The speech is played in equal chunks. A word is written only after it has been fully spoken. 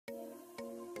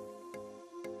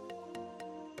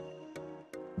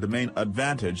The main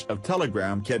advantage of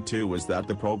Telegram Kit 2 is that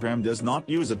the program does not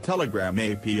use a Telegram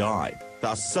API,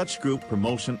 thus such group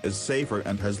promotion is safer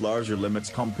and has larger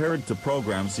limits compared to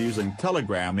programs using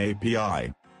Telegram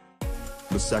API.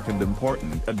 The second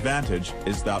important advantage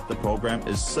is that the program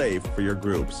is safe for your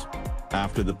groups.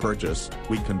 After the purchase,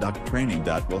 we conduct training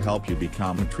that will help you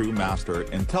become a true master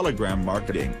in Telegram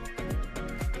marketing.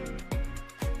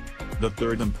 The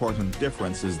third important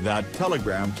difference is that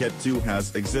Telegram Kit 2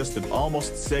 has existed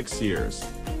almost 6 years.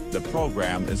 The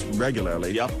program is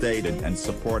regularly updated and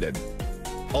supported.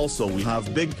 Also, we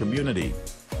have big community.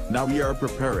 Now we are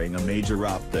preparing a major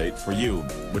update for you,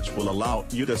 which will allow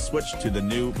you to switch to the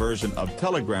new version of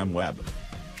Telegram Web.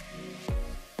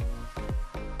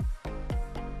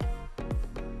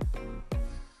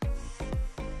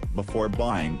 Before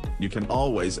buying, you can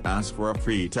always ask for a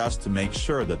free test to make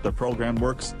sure that the program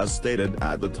works as stated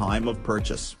at the time of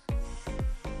purchase.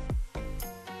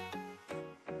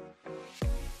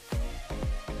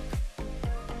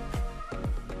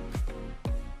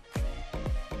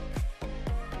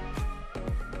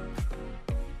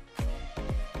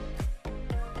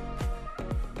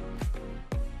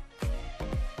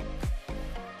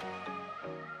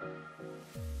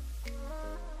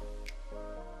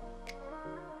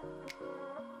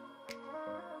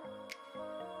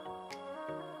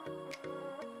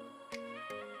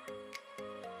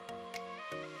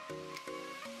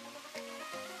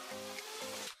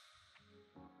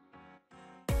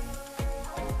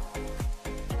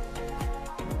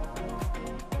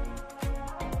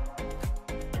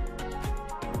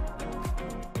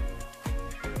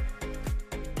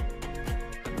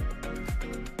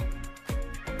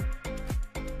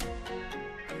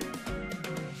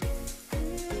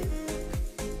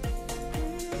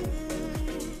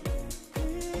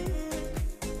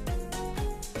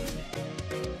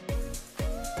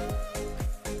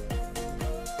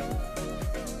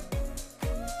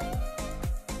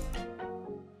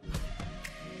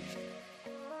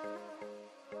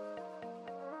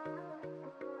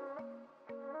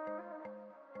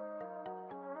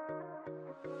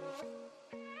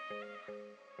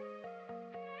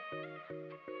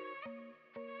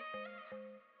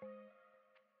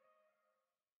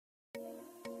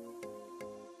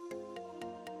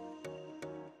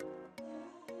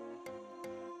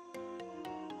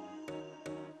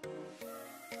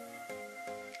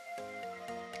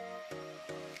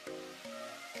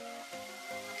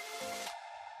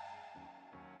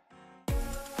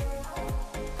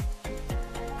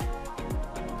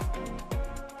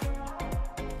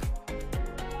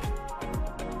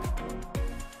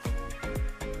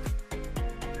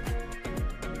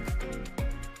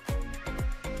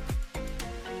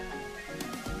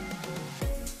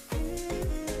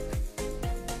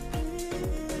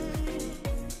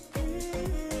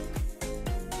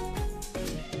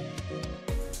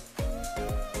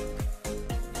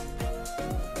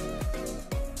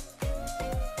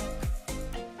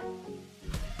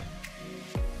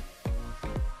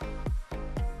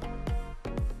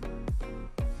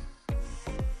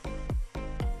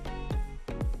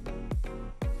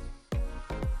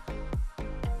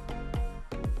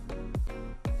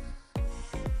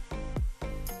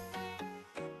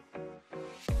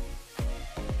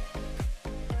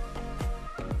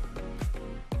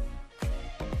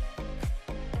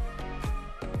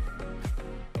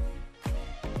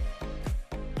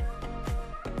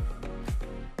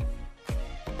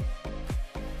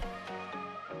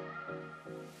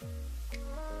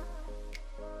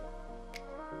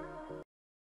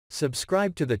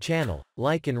 Subscribe to the channel,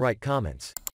 like and write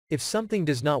comments. If something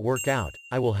does not work out,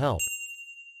 I will help.